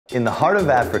In the heart of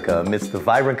Africa, amidst the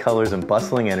vibrant colors and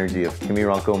bustling energy of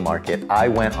Kimironko Market, I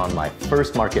went on my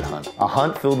first market hunt. A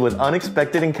hunt filled with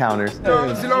unexpected encounters.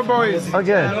 Zero boys.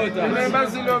 Again. Remember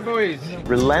Zero boys.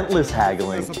 Relentless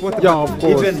haggling. Yeah, of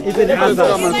course. Even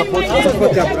support your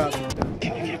brother.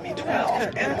 Can you give me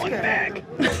 12 and one bag?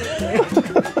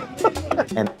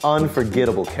 And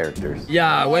unforgettable characters.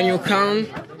 Yeah, when you come,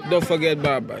 don't forget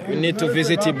Baba. You need to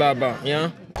visit Baba,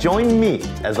 yeah? Join me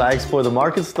as I explore the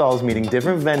market stalls, meeting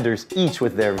different vendors, each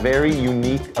with their very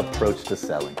unique approach to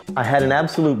selling. I had an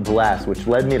absolute blast, which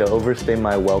led me to overstay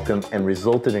my welcome and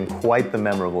resulted in quite the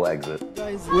memorable exit.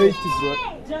 Wait, I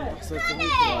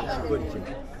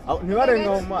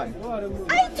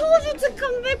told you to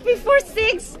come back before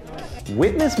 6.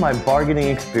 Witness my bargaining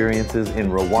experiences in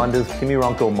Rwanda's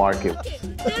Kimironko Market.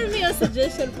 Tell me a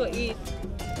suggestion for it.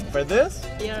 For this,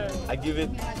 Yeah. I give it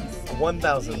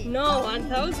 1,000. No,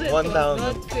 1,000.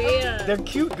 1,000. Not fair. They're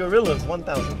cute gorillas,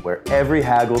 1,000. Where every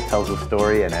haggle tells a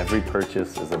story and every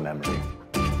purchase is a memory.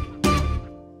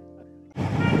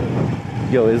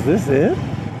 Yo, is this it?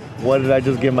 What did I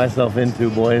just get myself into,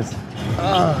 boys?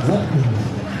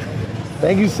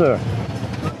 Thank you, sir.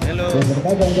 Hello.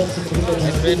 How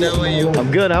are you?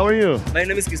 I'm good, how are you? My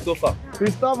name is Christopher.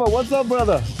 Christopher, what's up,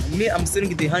 brother? Me, I'm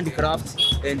selling the handicraft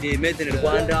and the made in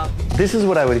Rwanda. This is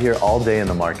what I would hear all day in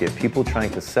the market, people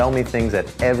trying to sell me things at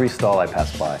every stall I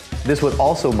pass by. This would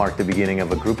also mark the beginning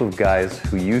of a group of guys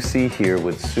who you see here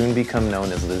would soon become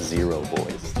known as the Zero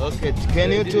Boys. Okay,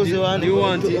 can you choose one? You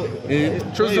want it?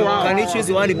 Choose one. Can you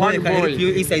choose one boy? One Can boy. help you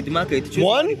inside the market? Choose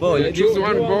One? boy. Choose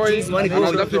one boy. Choose one and boy.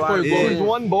 other people Yeah. go. Choose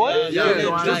one boy? Yeah,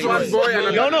 choose one boy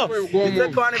and No, another no. people go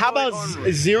move. How about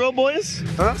zero boys?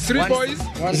 Huh? 3 boys?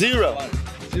 Zero.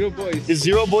 0 boys. Is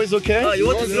zero boys okay? Oh, you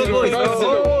want zero boys?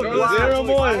 Zero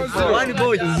boys. One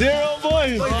boy. Zero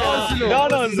boys. No,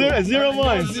 zero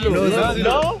boys.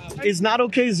 No? It's not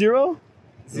okay, zero?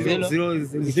 Zero is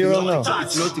Zero, no.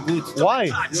 It's not good. Why?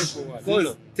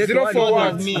 Take Zero one for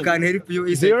one. what? I can help you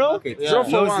inside Zero? the market. Zero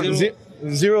for one.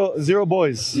 Zero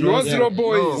boys. You want 0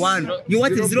 boys? One. You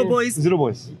want zero boys? Zero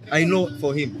boys. I know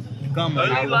for him. Come on.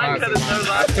 Wait, what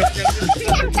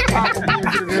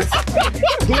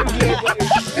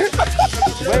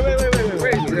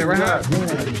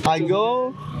happened? I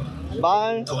go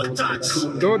by Don't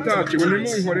touch. When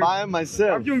you move, by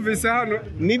myself. byumvise hano.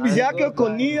 Nibijaka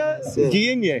konia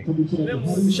gienye.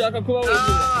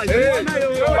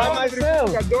 By myself.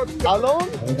 Alone?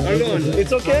 Alone.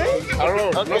 It's okay?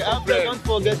 Alone. Okay, after don't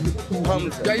forget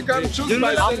Hamza. Yeah, you can choose You by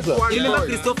remember Hamza. one You remember boy.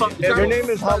 Christopher? Your name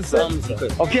is Hamza?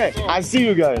 Okay, I see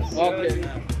you guys. Okay.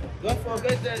 Don't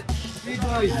forget the 3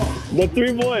 boys. The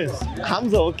 3 boys.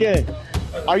 Hamza, okay.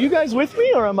 Are you guys with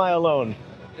me or am I alone?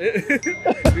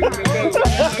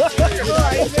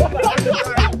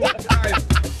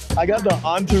 I got the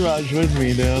entourage with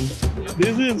me, dude.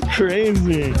 This is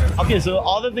crazy. Okay, so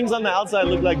all the things on the outside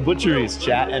look like butcheries,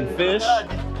 chat, and fish.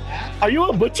 Are you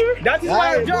a butcher? That is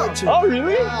my job. Oh,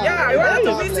 really? Yeah, you want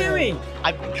to visit me?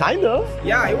 I kind of.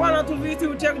 Yeah, you want to visit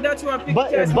me? Check that you are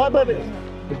pictures.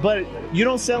 But you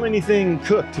don't sell anything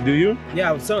cooked, do you?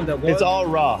 Yeah, son, the It's all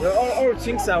raw. all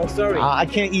things are sorry. I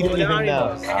can't eat For the anything now.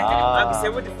 animals. I'm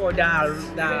saving for the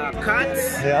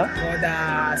cats, Yeah? for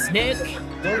the snake.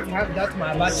 Don't have that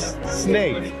my bacha.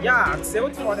 Snake. Yeah, I'm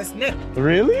saving for the snake.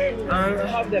 Really? And I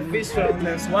have the fish from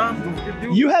the swamp.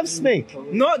 You have snake.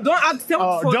 No, don't accept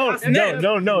for don't, the snake.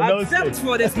 no, Accept snake.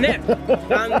 for the snake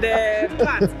and the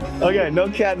cat. Okay, no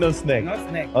cat, no snake. No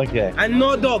snake. Okay. And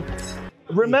no dog.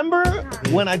 Remember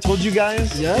when I told you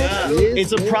guys? Yeah.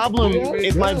 It's a problem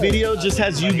if my video just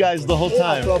has you guys the whole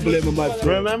time.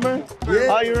 Remember? Yeah.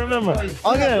 Oh, you remember?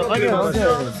 Okay.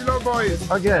 0 boys.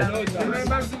 Okay.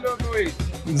 Remember 0 boys.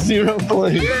 0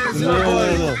 points.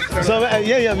 No. So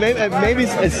maybe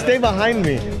stay behind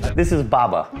me. This is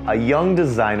Baba, a young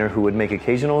designer who would make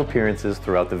occasional appearances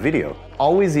throughout the video.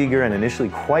 Always eager and initially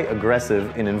quite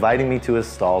aggressive in inviting me to his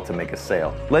stall to make a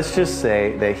sale. Let's just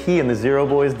say that he and the Zero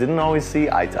Boys didn't always see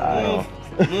eye to eye.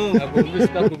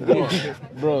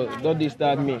 Bro, don't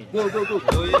disturb me. Go.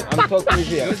 I'm talking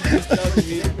here.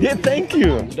 Yeah, thank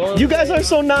you. You guys are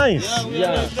so nice.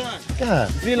 Yeah. God.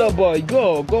 Zero boy,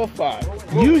 go far.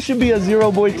 You should be a Zero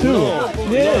Boy too. No,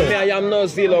 me, I am not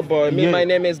Zero boy. Me, my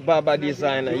name is Baba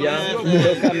Designer. Yeah.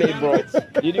 Look at me, bro.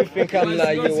 You do think I'm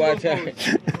like you? Watch out.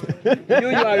 You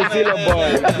are a Zero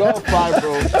boy. Go far,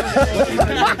 bro.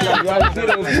 You are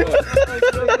Zero boy.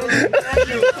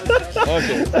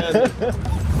 Okay.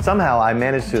 Somehow I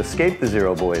managed to escape the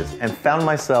Zero Boys and found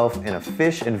myself in a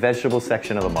fish and vegetable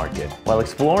section of the market. While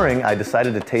exploring, I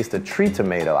decided to taste a tree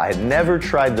tomato. I had never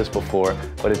tried this before,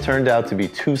 but it turned out to be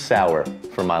too sour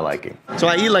for my liking. So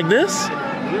I eat like this?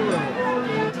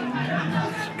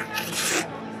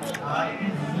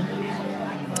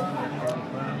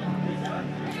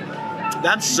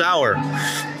 That's sour.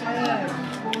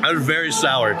 That's very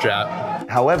sour, chat.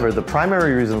 However, the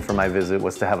primary reason for my visit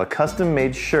was to have a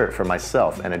custom-made shirt for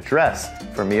myself and a dress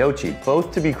for Miyochi,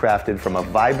 both to be crafted from a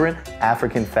vibrant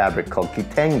African fabric called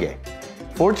kitenge.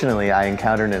 Fortunately, I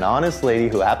encountered an honest lady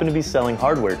who happened to be selling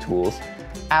hardware tools.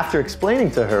 After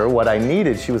explaining to her what I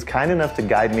needed, she was kind enough to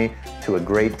guide me to a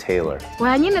great tailor.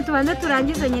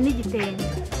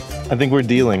 I think we're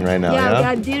dealing right now, Yeah, we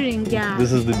are dealing, yeah.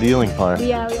 This is the dealing part.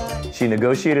 Yeah. She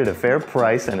negotiated a fair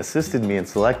price and assisted me in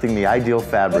selecting the ideal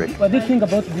fabric. What do you think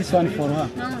about this one for her?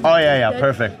 Oh, yeah,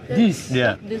 perfect. This?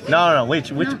 Yeah. No,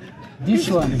 which? This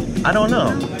one. I don't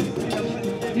know.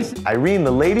 This. Irene,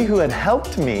 the lady who had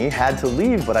helped me, had to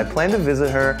leave, but I plan to visit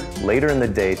her later in the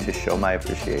day to show my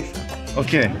appreciation.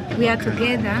 Okay. We are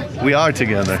together. We are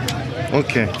together.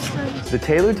 Okay. The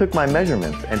tailor took my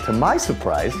measurements, and to my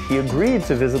surprise, he agreed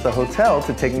to visit the hotel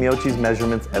to take Miyochi's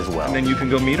measurements as well. And then you can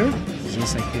go meet her?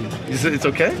 Yes, I can. It's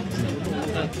okay?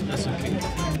 That's okay.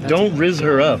 Don't rizz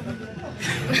her up.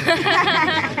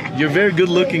 You're a very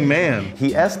good-looking man.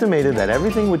 He estimated that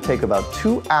everything would take about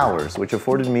 2 hours, which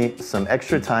afforded me some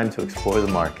extra time to explore the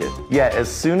market. Yet, as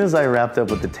soon as I wrapped up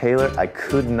with the tailor, I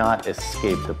could not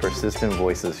escape the persistent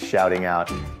voices shouting out,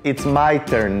 "It's my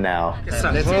turn now."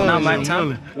 Now my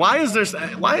time. Why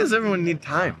does everyone need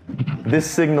time? This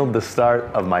signaled the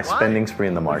start of my spending spree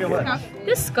in the market.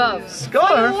 This scarf. Scarf?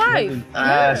 For your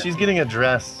wife. She's getting a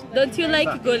dress. Don't you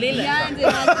like gorilla?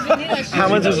 How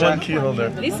much is one key holder?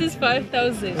 This is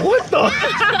 5,000. What the?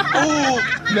 Ooh,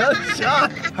 no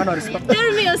shot.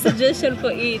 Tell me a suggestion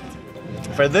for it.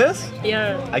 For this,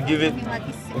 Yeah. I give it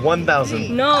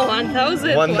 1,000. No,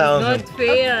 1,000 was 1,000. not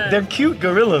fair. They're cute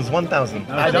gorillas, 1,000.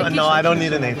 I don't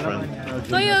need an apron.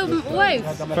 For your wife.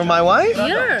 For my wife?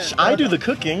 Yeah. I do the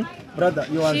cooking. Brother,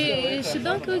 you want She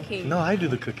don't cooking. No, I do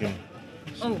the cooking.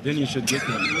 Then you should get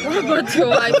one. What about your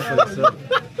wife?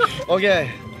 Okay,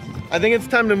 I think it's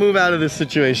time to move out of this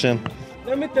situation.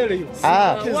 Let me tell you.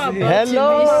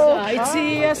 Hello. It's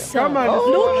yes. Come on.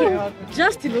 Looking.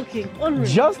 Just looking. Only.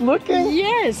 Just looking?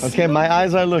 Yes. Okay, my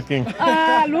eyes are looking.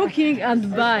 Looking and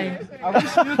buy.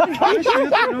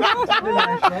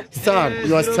 Star,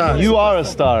 you are star. You are a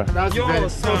star.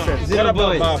 Zero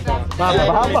boy.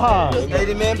 Baba. I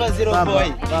remember zero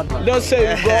boy. Don't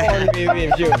say you go on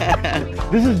with you.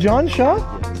 This is John Shaw?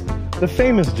 The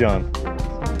famous John.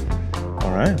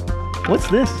 All right. What's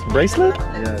this? Bracelet?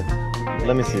 Yes.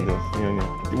 Let me see this.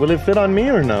 Will it fit on me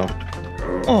or no?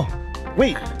 Oh,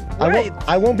 wait.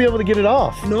 I won't be able to get it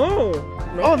off. No.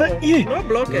 Oh, that. Yeah. No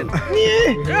blocking.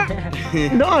 Yeah.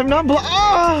 No, I'm not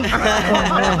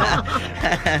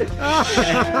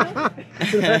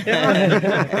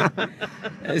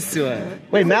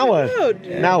Wait, now what?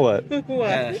 Now what?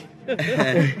 What?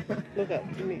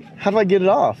 How do I get it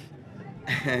off?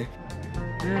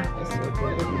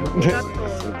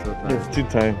 It's too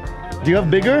tight. Do you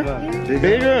have bigger?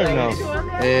 Bigger or no?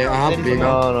 I have bigger.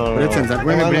 No. Listen,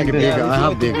 when I bring it bigger, I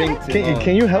have bigger.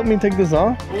 Can you help me take this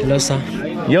off? Hello, sir.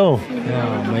 Yo.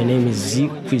 My name is Z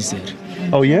Quizer.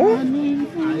 Oh, yeah?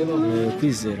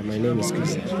 Quizer. My name is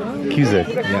Quizer. Quizer.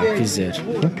 Yeah, Quizer.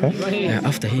 Okay.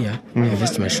 After here, I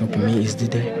visit my shop. Me is the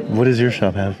day. What does your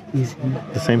shop have?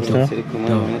 The same stuff?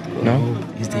 No,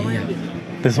 is the here.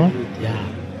 This one? Yeah.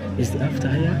 Is the after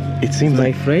here? It seems My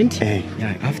like... friend? Hey.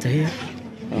 Yeah, after here.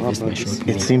 I visit my shop.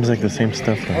 It seems like the same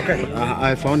stuff. Though. Okay.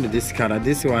 I found this color.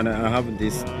 This one, I have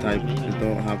this type. You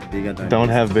don't have bigger than Don't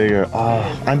have bigger. Oh,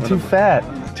 I'm too fat.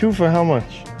 2 for how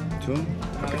much? 2?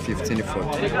 Okay, 15 for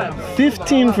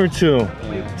 15 for 2.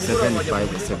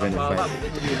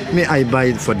 75. Me, I buy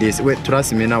it for this. Wait,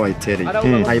 trust me now, I tell you.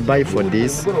 I buy for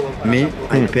this. Me,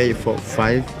 I pay for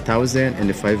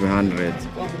 5,500.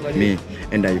 Me,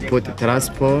 and I put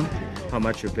transport. How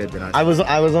much you paid the last? I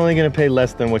was only gonna pay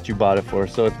less than what you bought it for,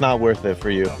 so it's not worth it for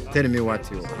you. Tell me what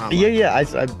you. How much?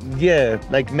 Yeah.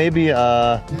 Like maybe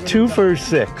 2 for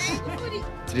 6.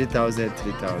 3,000.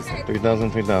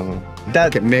 3,000. That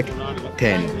Okay, make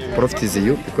 10. Profit is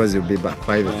you because you'll be back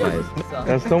 5.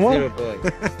 That's the one.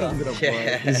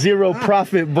 Zero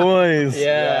profit, boys.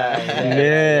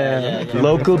 Yeah.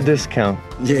 Local discount.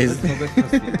 Yes.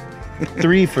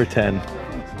 3 for 10.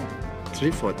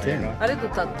 3 for 10.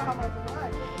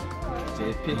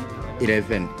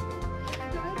 11.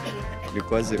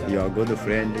 Because you are good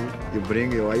friend, you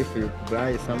bring your wife, you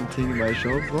buy something in my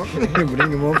shop, you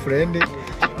bring more friend.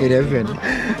 11.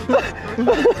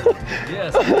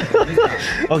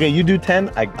 Okay, you do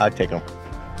 10. I take them.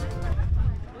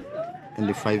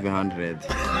 And 500.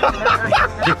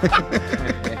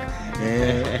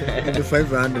 And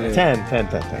 500. 10.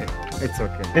 It's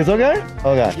okay. It's okay?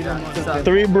 Okay.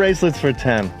 3 bracelets for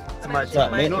 10.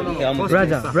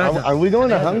 Brother. Are we going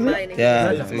to Hamza?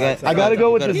 Yeah. I gotta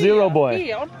go with the zero boy.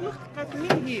 Here, look at me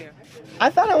here. I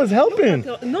thought I was helping.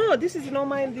 No, this is not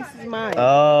mine. This is mine.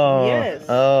 Oh. Yes.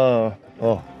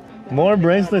 Oh. More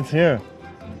bracelets here.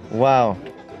 Wow.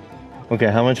 Okay,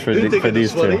 how much for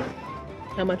these two?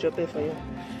 How much you pay for you?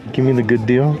 Give me the good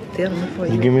deal. Tell me for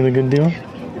You you. give me the good deal?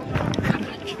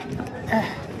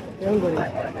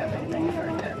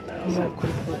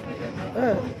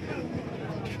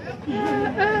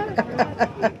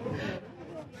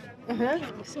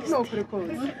 No, прикол.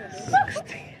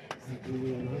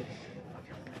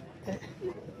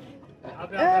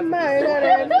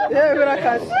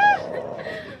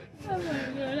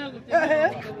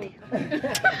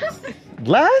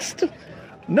 Last?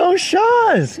 No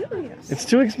shots. It's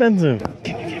too expensive.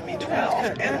 Can you give me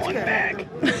 12 and one bag?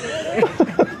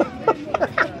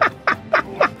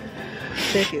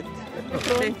 Take it.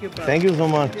 Thank you, bro. Thank you so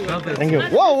much. Thank you.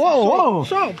 Whoa.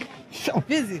 Shop.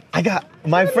 Busy. I got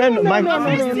my friend. My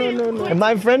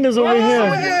friend is over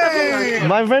here.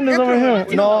 My friend is over here.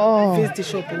 No. Visit the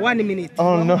shop. 1 minute.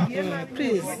 Oh no.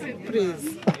 Please.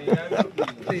 Please.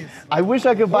 I wish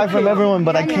I could buy from everyone,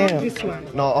 but I can't. This one.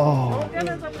 No. Oh.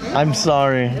 I'm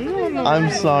sorry. I'm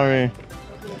sorry.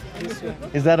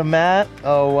 Is that a mat?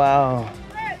 Oh wow.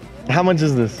 How much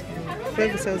is this?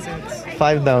 5,000.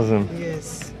 5,000.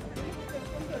 Yes.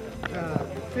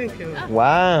 Thank you.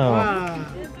 Wow.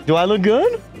 Do I look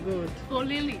good? Good. For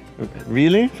Lily.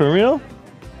 Really? For real?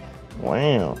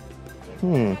 Wow.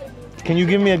 Can you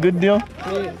give me a good deal?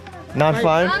 Not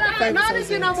 5?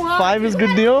 5 is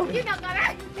good deal?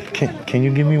 Can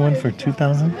you give me one for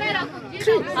 2,000?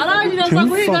 2?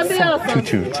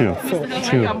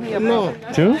 No.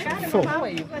 2? 4.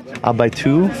 I'll buy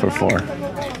 2 for 4.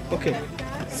 Okay.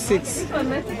 6.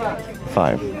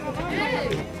 5.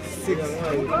 6.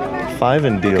 5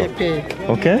 and deal. Pay.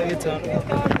 Okay?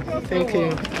 Thank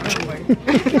you.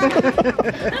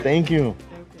 Thank you.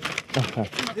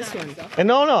 This one. And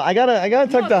no, I gotta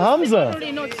talk to Hamza.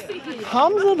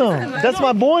 Hamza though, that's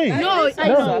my boy. No, I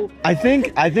know. I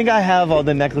think I have all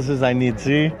the necklaces I need.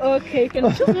 See? Okay, can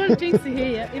you show things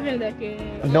here? Even like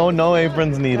No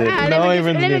aprons needed. No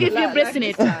aprons let me give needed. you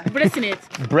bracelet. Bracelet.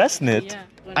 Breast knit? Yeah.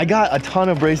 I got a ton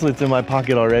of bracelets in my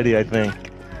pocket already. I think.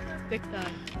 Take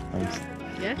time.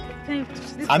 Yeah. Thank you.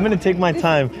 I'm gonna take my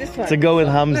time to go with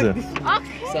Hamza.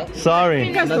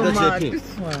 Sorry. I'm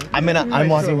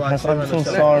walking past. I'm so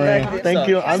sorry. Thank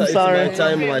you. I'm sorry.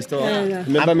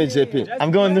 Remember me, JP.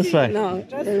 I'm going this way. No.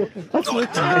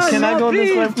 Can I go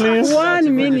this way, please?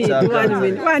 1 minute. 1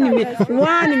 minute. 1 minute.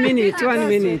 1 minute. 1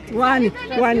 minute.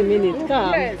 1 minute.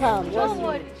 Come.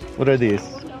 What are these?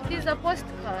 These are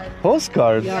postcards.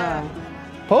 Postcards? Yeah.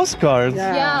 Postcards?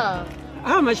 Yeah.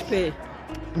 How much pay?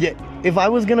 Yeah. If I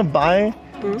was gonna buy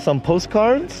some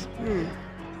postcards,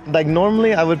 like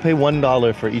normally I would pay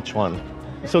 $1 for each one.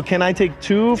 So can I take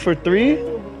 2 for 3?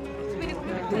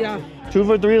 Yeah. 2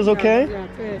 for 3 is okay? Yeah,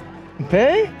 pay.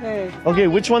 Pay? Pay. Okay,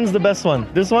 which one's the best one?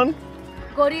 This one?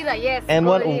 Gorilla, yes. And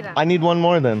what? Gorilla. I need one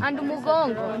more then. And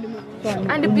mugongo.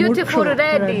 And beautiful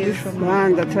reddies.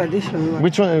 Man, the traditional one.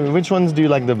 Which ones do you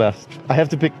like the best? I have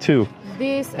to pick 2.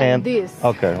 This and this.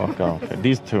 Okay.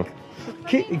 These 2.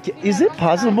 Is it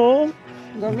possible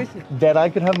Go with it. that I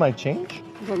could have my change?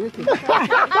 Go with it.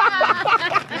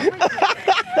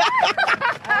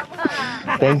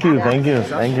 Thank you.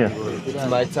 It's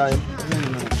my time.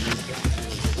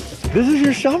 This is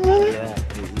your shop, brother? Yeah.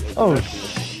 Oh,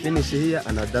 Finish here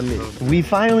and I've done it. we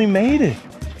finally made it.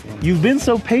 You've been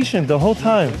so patient the whole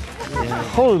time.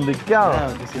 Holy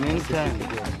cow.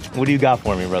 What do you got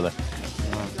for me, brother?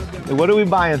 What are we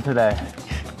buying today?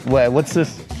 What's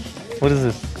this? What is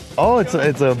this? Oh, it's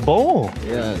a bowl.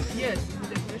 Yes.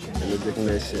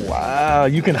 Wow,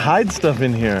 you can hide stuff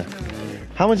in here.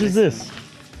 How much is this?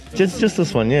 Just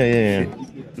this one. Yeah.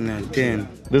 No, 10.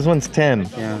 This one's 10.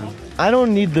 Yeah. I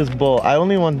don't need this bowl. I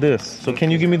only want this. So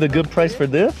can you give me the good price for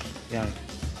this? Yeah.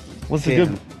 What's the 10.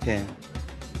 good? 10.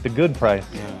 The good price.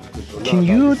 Yeah. Can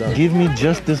you give me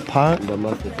just this pot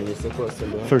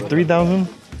for 3,000?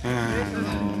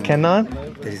 No. Cannot?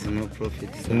 There is no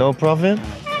profit. So. No profit?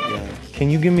 Yeah. Can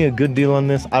you give me a good deal on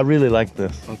this? I really like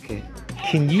this. Okay.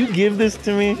 Can you give this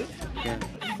to me Yeah.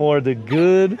 for the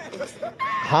good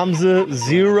Hamza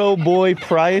zero boy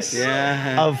price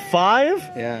of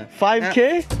 5? Yeah.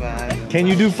 5K? 5. Can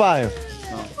you do 5?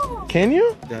 No. Can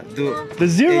you? Do The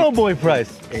zero 8. boy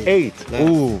price. 8. Last,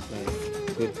 Ooh.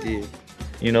 last. Good deal.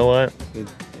 You know what? Good.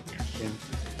 Yeah.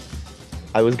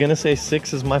 I was gonna say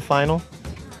 6 is my final,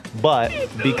 but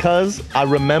because I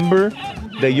remember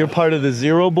that you're part of the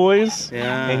Zero Boys,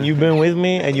 Yeah. and you've been with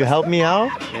me and you helped me out,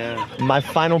 Yeah. my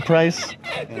final price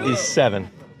is 7.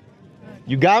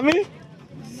 You got me?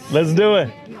 Let's do it.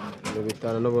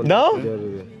 No?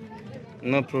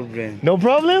 No problem. No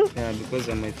problem? Yeah, because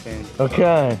I'm my friend.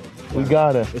 Okay, we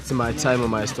got it. It's my time on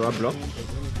my store, bro.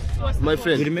 My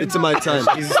friend, it's my time.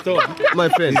 My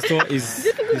friend, sir.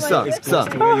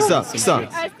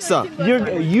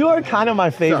 You are kind of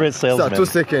my favorite Sir, salesman. 2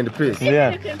 seconds, please.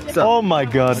 Yeah. Sir. Oh my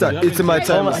God. Sir, it's my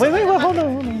time. Wait, hold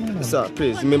on. Sir,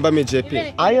 please, remember me,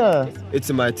 JP.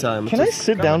 It's my time. Can I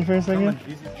sit down for a second?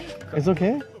 It's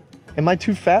okay? Am I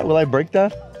too fat? Will I break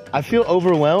that? I feel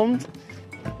overwhelmed.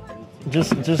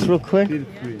 Just real quick.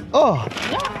 Oh.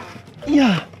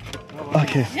 Yeah.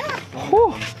 Okay.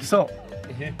 Whew. So,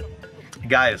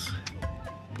 guys,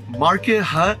 Market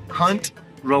Hunt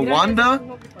Rwanda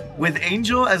with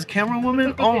Angel as camera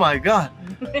woman. Oh my God.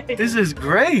 This is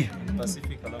great.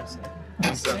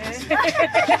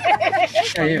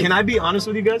 Can I be honest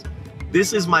with you guys?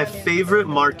 This is my favorite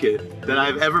market that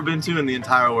I've ever been to in the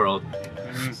entire world.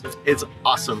 It's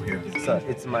awesome here. Sir,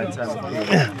 it's my time.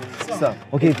 Sir.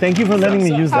 Okay, thank you for letting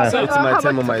me use that. It's my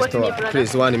time on my store.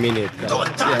 Please, 1 minute.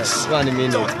 Yes, 1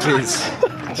 minute, please.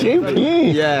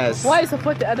 JP! Yes. Why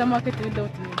support the other market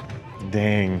without me?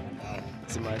 Dang.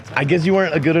 I guess you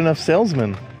weren't a good enough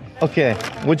salesman. Okay,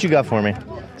 what you got for me?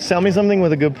 Sell me something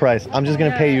with a good price. I'm just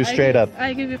gonna pay you straight up.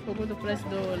 I give you for good price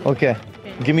though. Okay.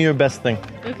 Give me your best thing.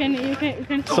 You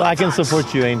can. So I can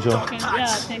support you, Angel. Yeah,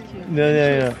 thank you.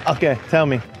 Yeah. Okay, tell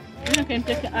me. You can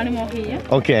take the animal here.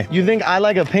 Okay. You think I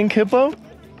like a pink hippo?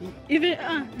 Even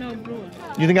no blue.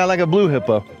 You think I like a blue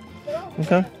hippo?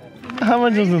 Okay. How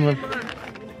much is it?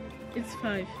 It's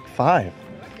 5. 5.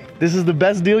 This is the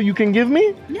best deal you can give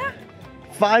me? Yeah.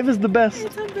 5 is the best.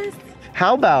 It's the best.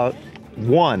 How about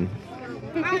 1?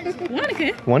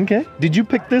 1K. 1K? Did you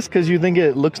pick this because you think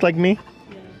it looks like me?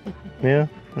 Yeah?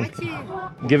 Okay.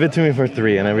 Give it to me for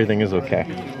 3 and everything is okay.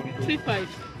 3.5.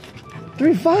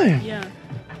 3.5? Yeah.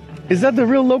 Is that the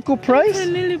real local price?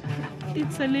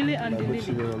 It's a lily and the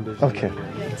lily. Okay.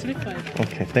 Yeah, 3.5.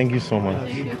 Okay, thank you so much.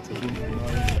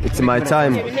 It's my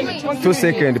time. 2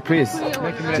 seconds, please.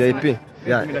 JP.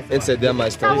 Yeah, inside there, my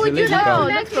store. How would you know?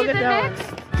 Let's forget that.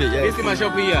 This is my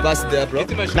shop here. That's there, bro.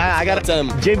 Nah, I got time.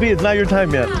 JP, it's not your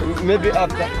time yet. Maybe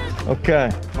after.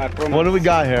 Okay. What do we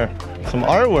got here? Some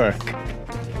artwork.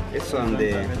 It's on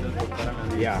the.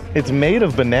 Yeah. It's made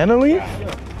of banana leaf?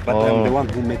 But I'm the one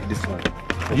who made this one.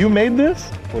 You made this?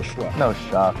 For sure. No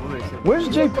shot. Where's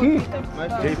JP?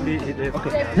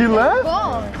 JP, He left?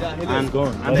 I'm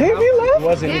gone. JP left? It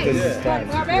wasn't even his time.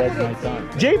 It was my time.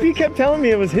 JP kept telling me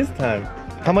it was his time.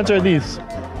 How much are these?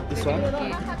 This one?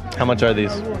 How much are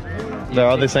these? They're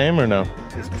all the same or no?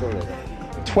 It's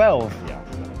 12. 12? Yeah.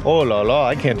 Oh la la,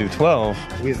 I can't do 12.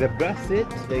 With a bracelet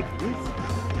like this?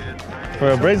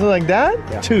 For a bracelet like that?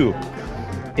 Yeah. 2.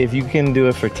 If you can do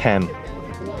it for 10.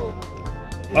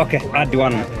 Okay, add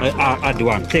 1. Add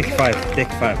 1. Take 5. Take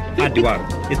 5. Add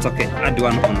 1. It's okay. Add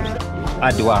 1 on.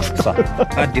 Add 1, sir.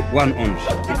 Add 1 on.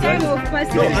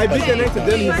 No, I beat the next to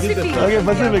them. Okay,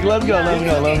 Pacific, let's go.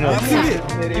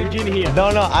 Eugene here.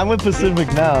 No, I'm with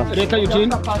Pacific now.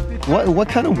 Eugene? What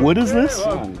kind of wood is this?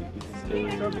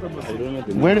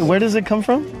 Where does it come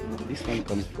from? This one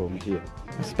comes from here.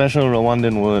 Special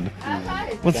Rwandan wood.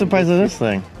 What's the price of this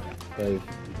thing? 5.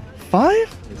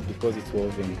 5? It's because it's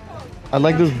woven. I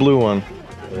like this blue one.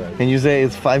 And you say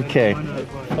it's 5K.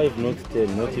 5, not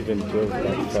 10, not even 12,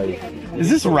 like 5. Is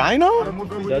this rhino?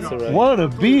 That's alright. What a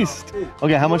beast.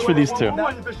 Okay, how much for these 2?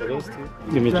 Those 2?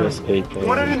 Give me just 8.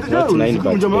 Not 9,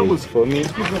 but 8 for me.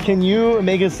 Can you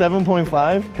make it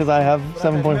 7.5? Because I have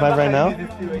 7.5 right now.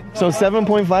 So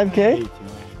 7.5K?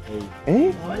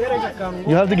 8?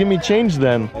 You have to give me change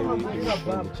then.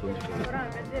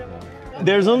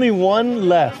 There's only one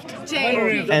left.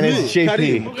 And it's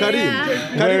JP.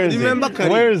 Karim. Where is he? Remember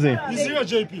Karim? Where is he? He's here,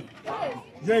 JP.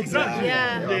 Yeah, exactly.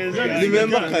 Yeah.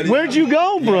 Remember Karim? Where'd you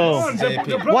go, bro?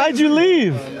 Why'd you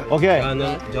leave? Okay.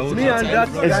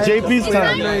 It's JP's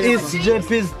time. It's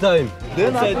JP's time.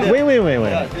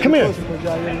 Wait. Come here.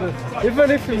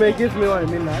 Even if you may give me 1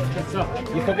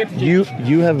 minute.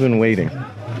 You have been waiting.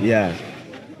 Yeah.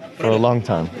 For a long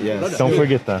time. Yes. Don't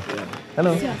forget that.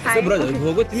 Hello.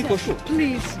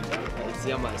 Please.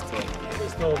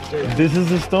 This is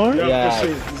the store?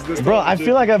 Yeah. Bro, I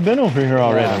feel like I've been over here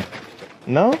already.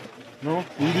 No? No,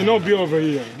 you did not be over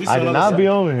here. This I did not be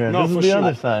over here. No, this for is the sure.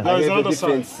 other side. There's the other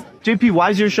side. JP, why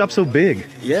is your shop so big?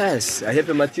 Yes, I have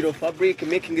a material fabric,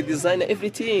 making a design,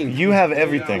 everything. You have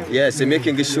everything. Yes, I'm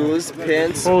making shoes,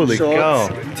 pants, Holy shorts, cow.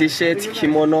 t-shirt,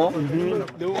 kimono.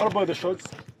 What about the shorts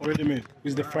already made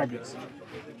with the fabrics?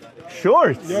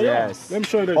 Shorts? Yeah, yes. Let me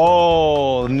show you that.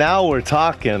 Oh, now we're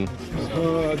talking.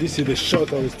 This is the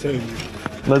short I was telling you.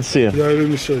 Let's see it. Yeah, let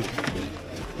me show you.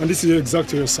 And this is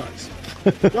exactly your size.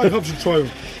 I have to try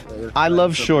it. I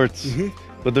love shorts,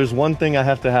 but there's one thing I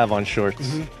have to have on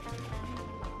shorts.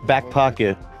 Back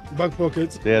pocket. Back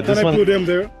pockets. Yeah, this Can I one. put them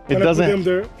there? It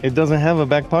doesn't have a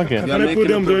back pocket. Can I put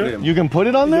them there? You can put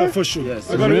it on there? Yeah, for sure. Yes.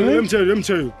 Really? Let me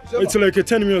tell you. It's like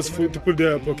 10 minutes to put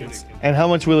their pockets. And how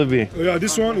much will it be? Yeah,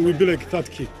 this one will be like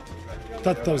 30K.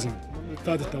 30,000.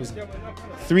 30,000. 30.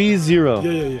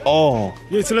 Yeah. Oh.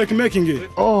 Yeah, it's like making it.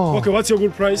 Oh. Okay, what's your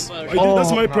good price?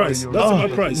 That's my price. That's my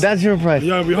price. That's your price.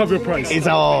 Yeah, we have your price. It's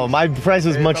my price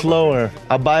is much lower.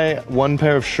 I'll buy one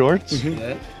pair of shorts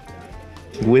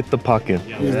with the pocket.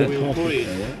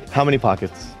 How many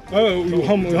pockets? How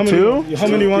many? Two? How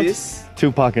many you want?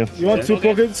 2 pockets. You want 2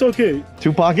 pockets? It's okay.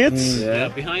 2 pockets? Yeah,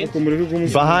 behind.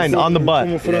 Behind, on the butt.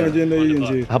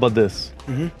 Yeah. How about this?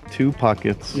 2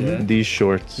 pockets, these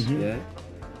shorts,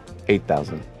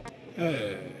 8,000.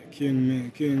 King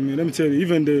me. Let me tell you,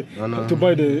 even to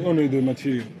buy only the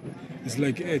material, it's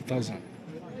like 8,000.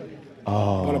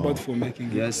 Oh. What about for making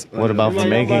it? Yes. What about for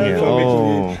making it?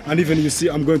 Oh. And even you see,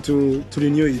 I'm going to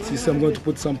renew it. You see, I'm going to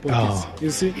put some pockets. You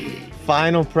see?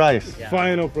 Final price.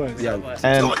 Final price. Yeah.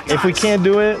 And if we can't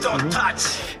do it,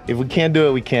 we can't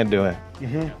do it.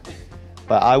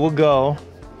 But I will go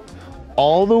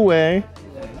all the way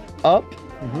up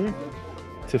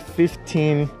to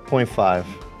 15.5.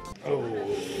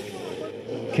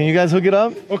 Can you guys hook it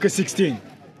up? Okay, 16.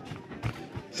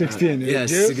 16.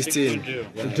 Yes, 16.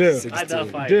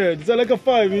 It's like a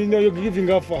 5. You know, you're giving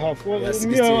half for half. Well,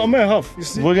 I'm a half. You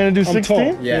see? We're gonna do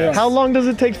 16? Yeah. How long does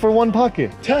it take for one pocket?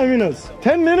 10 minutes.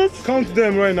 10 minutes? Count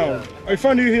them right now. I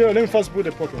find you here. Let me first put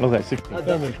the pocket. Okay,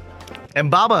 16. And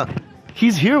Baba,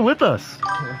 he's here with us.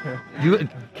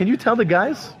 Can you tell the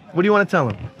guys? What do you want to tell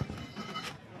them?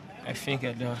 I think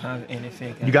I don't have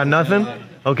anything. You got nothing?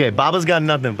 Okay, Baba's got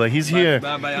nothing, but he's here.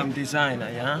 Baba, I'm designer,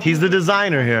 yeah? He's the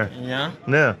designer here. Yeah?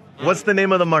 Yeah. What's the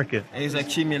name of the market? It's a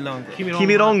Kimirongo.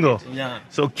 Kimirongo. Yeah.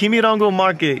 So Kimirongo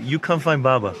market, you come find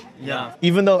Baba. Yeah.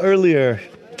 Even though earlier,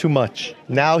 too much.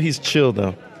 Now he's chill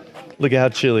though. Look at how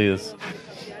chill he is.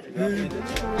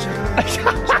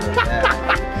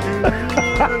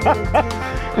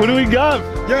 What do we got?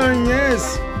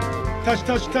 Yes.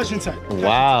 Touch inside.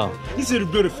 Wow. This is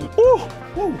beautiful. Ooh.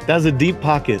 That's a deep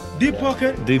pocket. Deep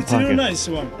pocket? Deep it's pocket. a really nice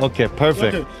one. Okay,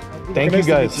 perfect. Okay. Thank you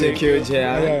guys. Thank you, Jay.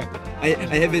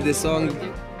 I have the song.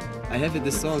 I have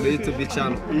the song, the YouTube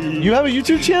channel. You have a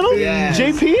YouTube channel? Yeah.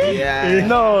 JP? Yeah.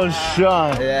 No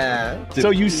shot. Yeah.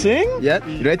 So you sing? Yeah.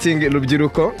 Rating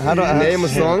Lubjiruko. How do I name a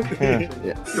song? Yeah.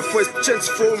 The first chance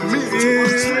for me.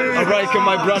 Alright,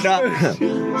 my brother.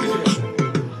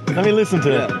 Let me listen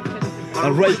to it.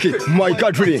 Alright, my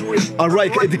country.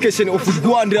 Alright, education of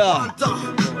Rwanda.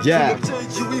 Yeah.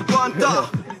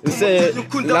 It's a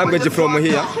language from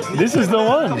here. This is the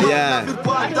one. Yeah.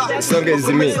 Song is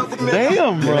me.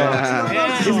 Damn, bro.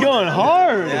 Yeah. He's going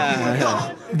hard.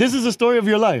 Yeah. This is the story of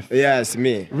your life. Yes,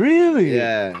 me. Really?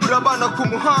 Yeah.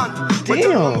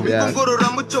 Damn. Yeah.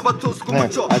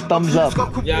 I thumbs up.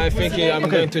 Yeah, I think I'm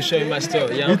going to show you my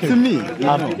story. Yeah. It's me.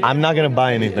 I'm not gonna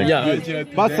buy anything. Yeah.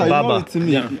 Baba, to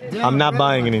me. Yeah. I'm not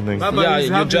buying anything. Yeah,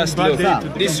 you just look.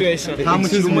 This way, son. This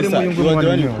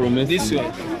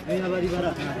way.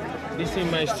 This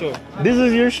is my store. This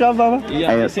is your shop, Baba?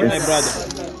 Yeah, this is my brother.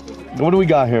 What do we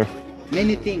got here?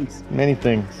 Many things. Many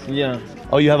things. Yeah.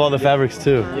 Oh, you have all the fabrics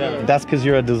too? Yeah. That's because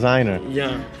you're a designer.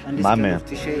 Yeah. My man.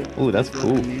 Ooh, that's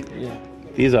cool. Yeah.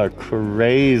 These are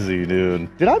crazy, dude.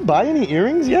 Did I buy any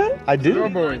earrings yet? I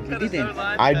didn't. You didn't.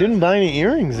 I didn't buy any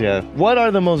earrings yet. What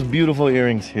are the most beautiful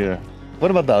earrings here?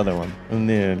 What about the other one?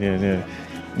 Yeah.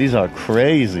 These are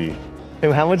crazy.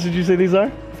 Hey, how much did you say these are?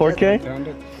 4K?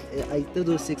 I told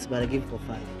you 6, but I give for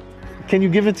 5. Can you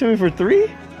give it to me for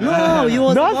 3? No, you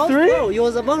was Not about 3? 4. You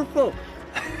was about 4.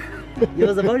 You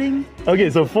was about him. Okay,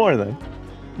 so 4 then.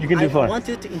 You can do 4. I want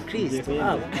you to increase to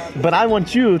up. But I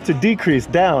want you to decrease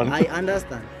down. I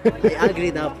understand. I agree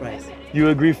that price. You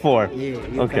agree 4? Yeah,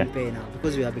 you okay. can pay now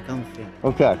because we have become friends.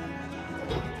 Okay.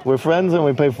 We're friends and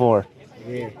we pay 4.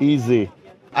 Yeah. Easy.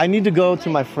 I need to go to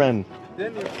my friend.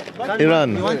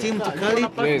 Iran. You want him to carry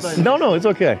it? Yes. No, it's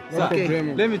okay. Okay.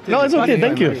 No, it's okay.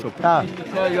 Thank you.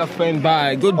 Tell your friend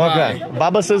bye. Goodbye. Okay.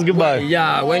 Baba says goodbye.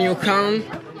 Yeah, when you come,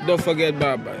 don't forget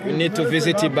Baba. You need to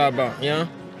visit Baba. Yeah?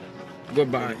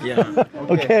 Goodbye. Yeah.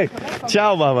 Okay.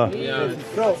 Ciao, Baba. Yeah.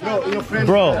 Bro, your friend.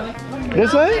 Bro.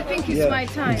 This way? I think it's my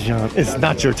time. John, it's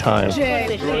not your time.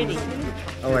 Jay.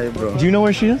 How are you, bro? Do you know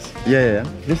where she is? Yeah.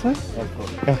 This way?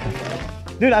 Okay.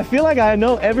 Dude, I feel like I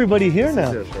know everybody here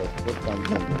now.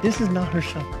 This is not her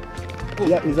shop.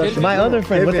 My other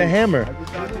friend with the hammer.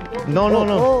 No.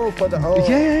 Oh, for the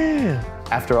Yeah.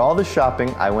 After all the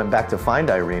shopping, I went back to find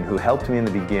Irene, who helped me in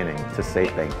the beginning, to say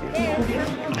thank you.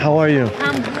 How are you?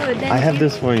 I'm good. I have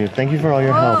this for you. Thank you for all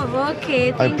your help. Oh,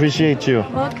 okay. I appreciate you.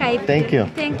 Okay. Thank you.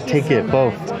 Thank you. Take so it, much.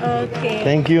 both. Okay.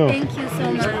 Thank you. Thank you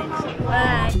so much.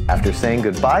 Bye. After saying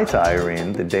goodbye to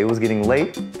Irene, the day was getting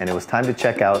late, and it was time to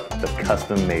check out the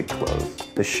custom-made clothes.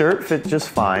 The shirt fit just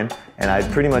fine, and I had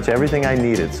pretty much everything I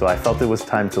needed, so I felt it was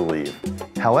time to leave.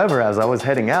 However, as I was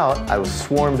heading out, I was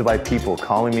swarmed by people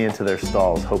calling me into their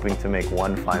stalls, hoping to make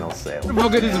one final sale.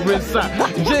 Look at this red side.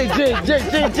 Jay.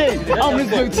 I'm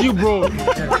listening to you, bro.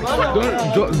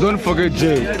 Don't forget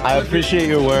Jay. I appreciate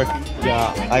your work.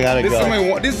 Yeah, I gotta go.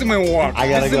 This is my work. I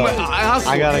gotta go.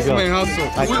 I gotta go. This is my hustle.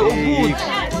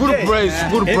 Good praise.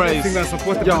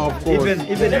 Yeah, of course.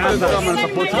 Even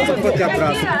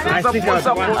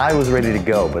I was ready to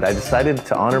go, but I decided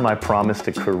to honor my promise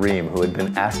to Kareem, who had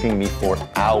been asking me for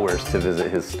hours to visit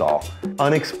his stall.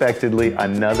 Unexpectedly,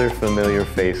 another familiar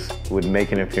face would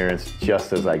make an appearance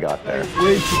just as I got there.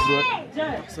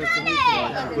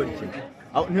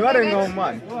 I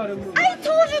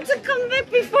told you to come back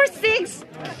before 6.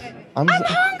 I'm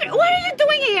hungry. What are you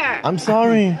doing here? I'm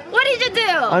sorry. What did you do?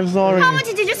 I'm sorry. How much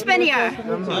did you spend here?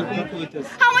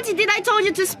 How much did I told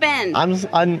you to spend? What is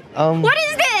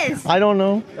this? I don't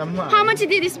know. How much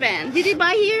did you spend? Did you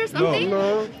buy here something?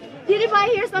 No. Did you buy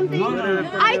here something?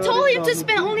 I told you to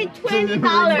spend only $20.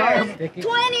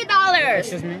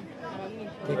 $20.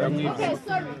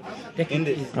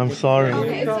 I'm sorry.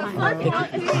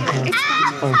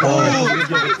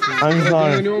 I'm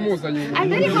sorry. I'm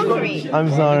very hungry. I'm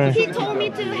sorry. He told me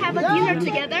to have a dinner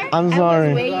together. I'm sorry.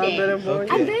 I was waiting.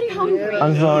 I'm very hungry.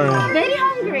 I'm sorry. Very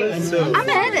hungry. I'm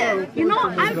headed. You know,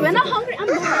 when I'm hungry, I'm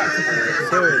mad.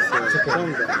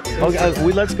 Okay,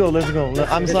 let's go.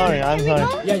 I'm sorry. I'm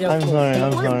sorry. I'm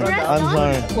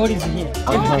sorry. What is here?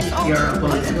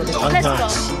 Let's go.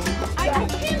 I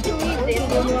can't believe this.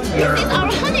 This is our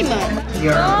honeymoon.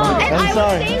 And I'm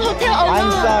sorry. I was staying hotel alone.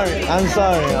 I'm sorry. I'm so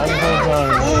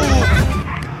sorry.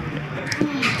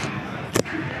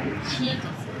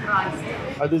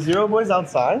 Are the Zero Boys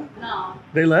outside? No.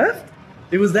 They left?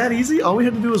 It was that easy? All we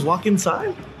had to do was walk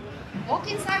inside? Walk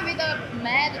inside with a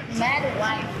mad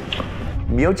wife.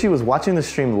 Miyochi was watching the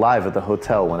stream live at the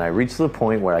hotel when I reached the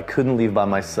point where I couldn't leave by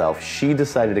myself. She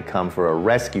decided to come for a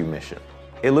rescue mission.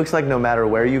 It looks like no matter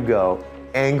where you go,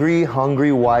 angry,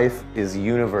 hungry wife is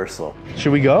universal.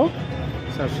 Should we go?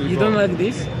 You don't like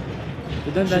this?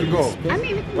 You don't like this? I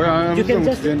mean, you can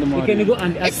go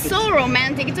and ask. It's so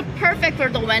romantic. It's perfect for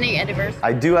the wedding anniversary.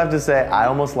 I do have to say, I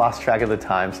almost lost track of the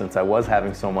time since I was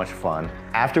having so much fun.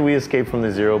 After we escaped from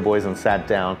the Zero Boys and sat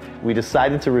down, we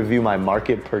decided to review my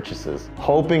market purchases,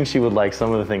 hoping she would like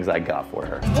some of the things I got for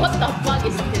her. What the fuck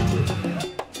is this?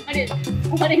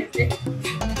 What is this?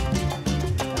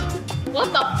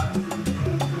 What the?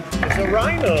 It's a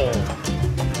rhino.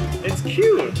 It's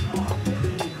cute.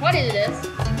 What is this?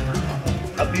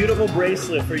 A beautiful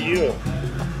bracelet for you.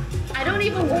 I don't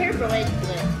even wear bracelet.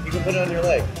 You can put it on your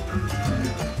leg.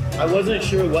 I wasn't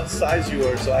sure what size you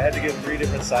were, so I had to get 3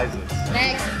 different sizes.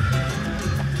 Next.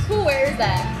 Who wears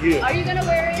that? You. Are you gonna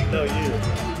wear it? No, you.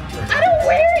 I don't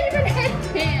wear even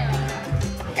headband.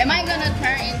 Am I gonna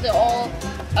turn into all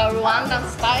Rwanda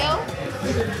style?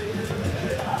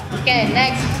 Okay,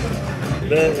 next.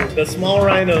 The small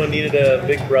rhino needed a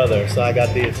big brother, so I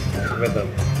got these with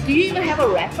him. Do you even have a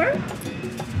wrapper?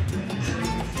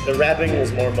 The wrapping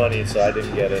was more money, so I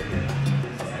didn't get it.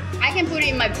 I can put it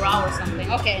in my bra or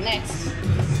something. Okay, next.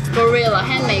 Gorilla,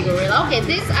 handmade gorilla. Okay,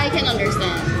 this I can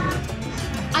understand.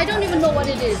 I don't even know what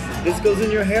it is. This goes in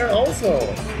your hair also.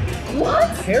 What?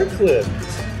 Hair clip.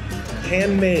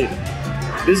 Handmade.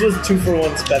 This was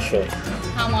 2-for-1 special.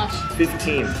 How much?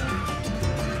 15.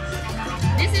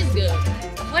 This is good.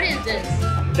 What is this?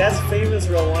 That's famous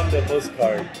Rwanda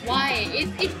postcard. Why?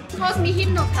 It caused me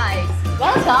hypnotized.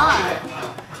 Well done.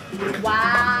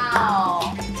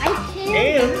 Wow. I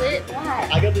can't believe it.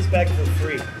 What? I got this bag for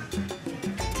free.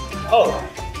 Oh,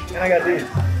 and I got these.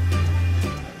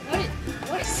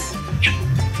 What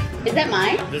is that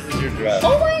mine? This is your dress.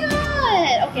 Oh my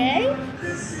god. Okay.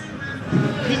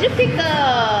 Did you pick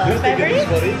the fabric?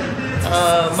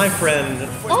 My friend.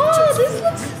 Oh, this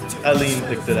looks. Aline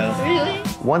picked it out. Really?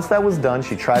 Once that was done,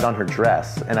 she tried on her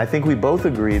dress, and I think we both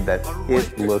agreed that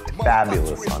it looked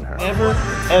fabulous on her. Ever.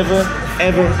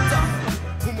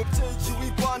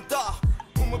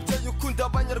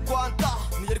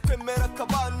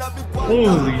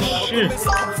 Holy shit.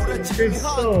 It's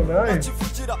so nice.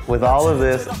 With all of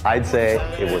this, I'd say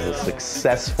it was a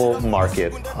successful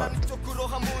market hunt.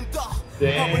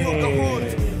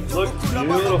 Dang. Looks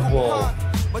beautiful.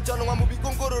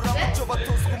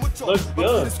 Looks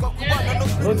good.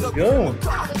 Looks good.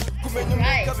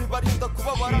 Right.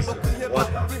 What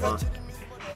the fuck?